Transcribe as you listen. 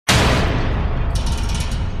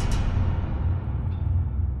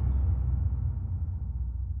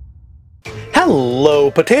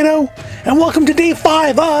Hello, Potato, and welcome to day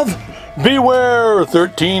 5 of Beware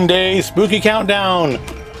 13-Day Spooky Countdown,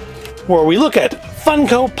 where we look at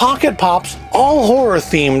Funko Pocket Pops, all horror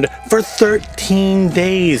themed, for 13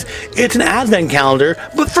 days. It's an advent calendar,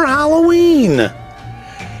 but for Halloween.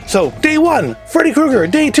 So, day 1, Freddy Krueger.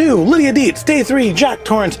 Day 2, Lydia Dietz. Day 3, Jack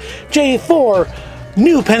Torrance. Day 4,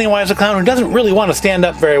 new Pennywise the Clown who doesn't really want to stand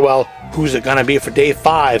up very well. Who's it gonna be for day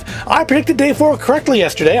 5? I predicted day 4 correctly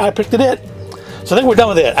yesterday. I predicted it. So I think we're done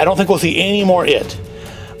with it. I don't think we'll see any more it.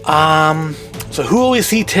 So who will we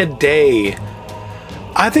see today?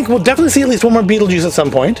 I think we'll definitely see at least one more Beetlejuice at some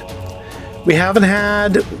point. We haven't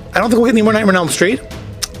had... I don't think we'll get any more Nightmare on Elm Street.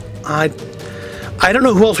 I don't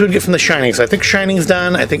know who else we would get from The Shining. So I think Shining's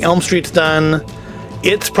done. I think Elm Street's done.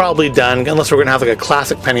 It's probably done, unless we're going to have like a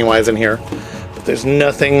classic Pennywise in here. But there's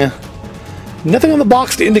nothing on the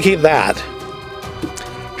box to indicate that.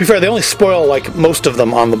 To be fair, they only spoil like most of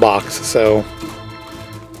them on the box, so...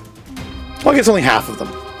 Well, I guess only half of them.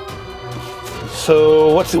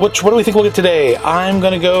 So, what do we think we'll get today? I'm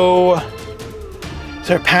gonna go... Is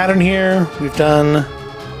there a pattern here? We've done...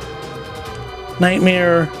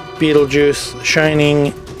 Nightmare, Beetlejuice,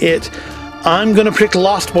 Shining, It. I'm gonna predict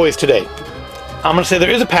Lost Boys today. I'm gonna say there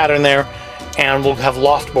is a pattern there, and we'll have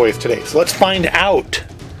Lost Boys today. So let's find out.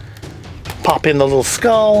 Pop in the little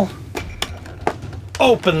skull.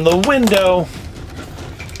 Open the window.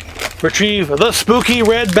 Retrieve the spooky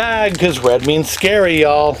red bag, because red means scary,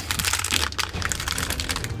 y'all.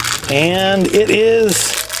 And it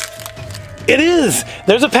is.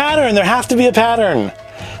 There's a pattern. There has to be a pattern.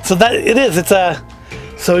 So that it is. It's a.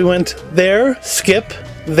 So we went there, skip,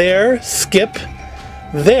 there, skip,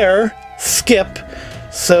 there, skip.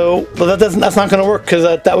 So, but that's not going to work,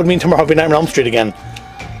 because that would mean tomorrow will be Nightmare on Elm Street again.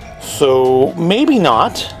 So maybe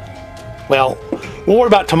not. Well, we'll worry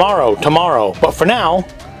about tomorrow. But for now,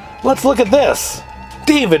 let's look at this.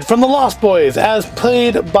 David from the Lost Boys, as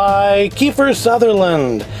played by Kiefer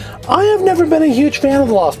Sutherland. I have never been a huge fan of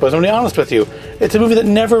the Lost Boys, I'm going to be honest with you. It's a movie that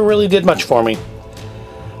never really did much for me.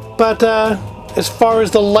 But as far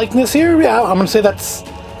as the likeness here, yeah, I'm going to say that's...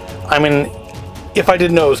 I mean, if I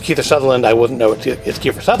didn't know it was Kiefer Sutherland, I wouldn't know it's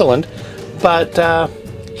Kiefer Sutherland. But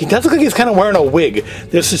he does look like he's kind of wearing a wig.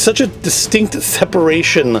 There's such a distinct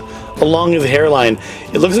separation along his hairline.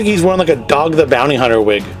 It looks like he's wearing like a Dog the Bounty Hunter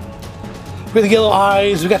wig. We've got the yellow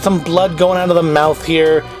eyes, we've got some blood going out of the mouth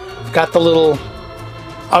here. We've got the little,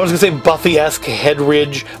 I was going to say Buffy-esque head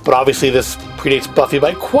ridge, but obviously this predates Buffy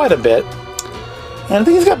by quite a bit. And I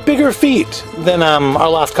think he's got bigger feet than our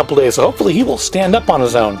last couple days, so hopefully he will stand up on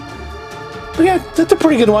his own. But yeah, that's a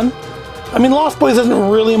pretty good one. I mean, Lost Boys isn't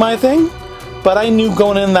really my thing, but I knew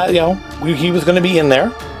going in that, you know, he was going to be in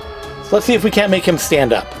there. So let's see if we can't make him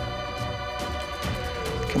stand up.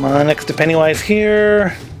 Come on, next to Pennywise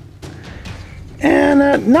here.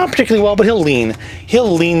 And not particularly well, but he'll lean.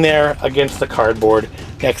 He'll lean there against the cardboard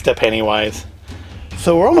next to Pennywise.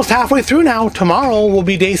 So we're almost halfway through now. Tomorrow will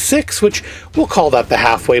be day 6, which we'll call that the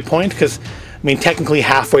halfway point, because, I mean, technically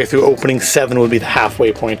halfway through opening 7 would be the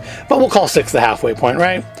halfway point, but we'll call 6 the halfway point,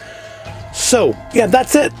 right? So, yeah,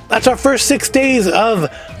 that's it. That's our first 6 days of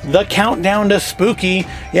the countdown to spooky.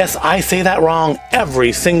 Yes, I say that wrong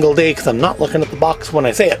every single day, because I'm not looking at the box when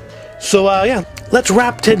I say it. So, yeah, let's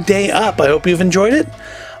wrap today up. I hope you've enjoyed it.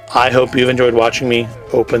 I hope you've enjoyed watching me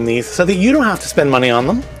open these so that you don't have to spend money on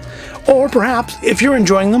them. Or perhaps, if you're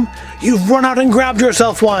enjoying them, you've run out and grabbed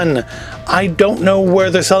yourself one. I don't know where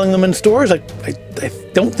they're selling them in stores. I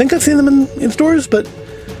don't think I've seen them in stores, but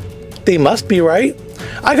they must be, right?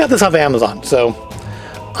 I got this off Amazon, so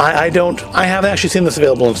I haven't actually seen this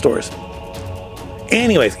available in stores.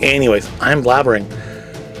 Anyways, I'm blabbering.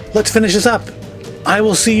 Let's finish this up. I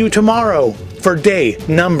will see you tomorrow for day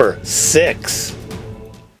number 6.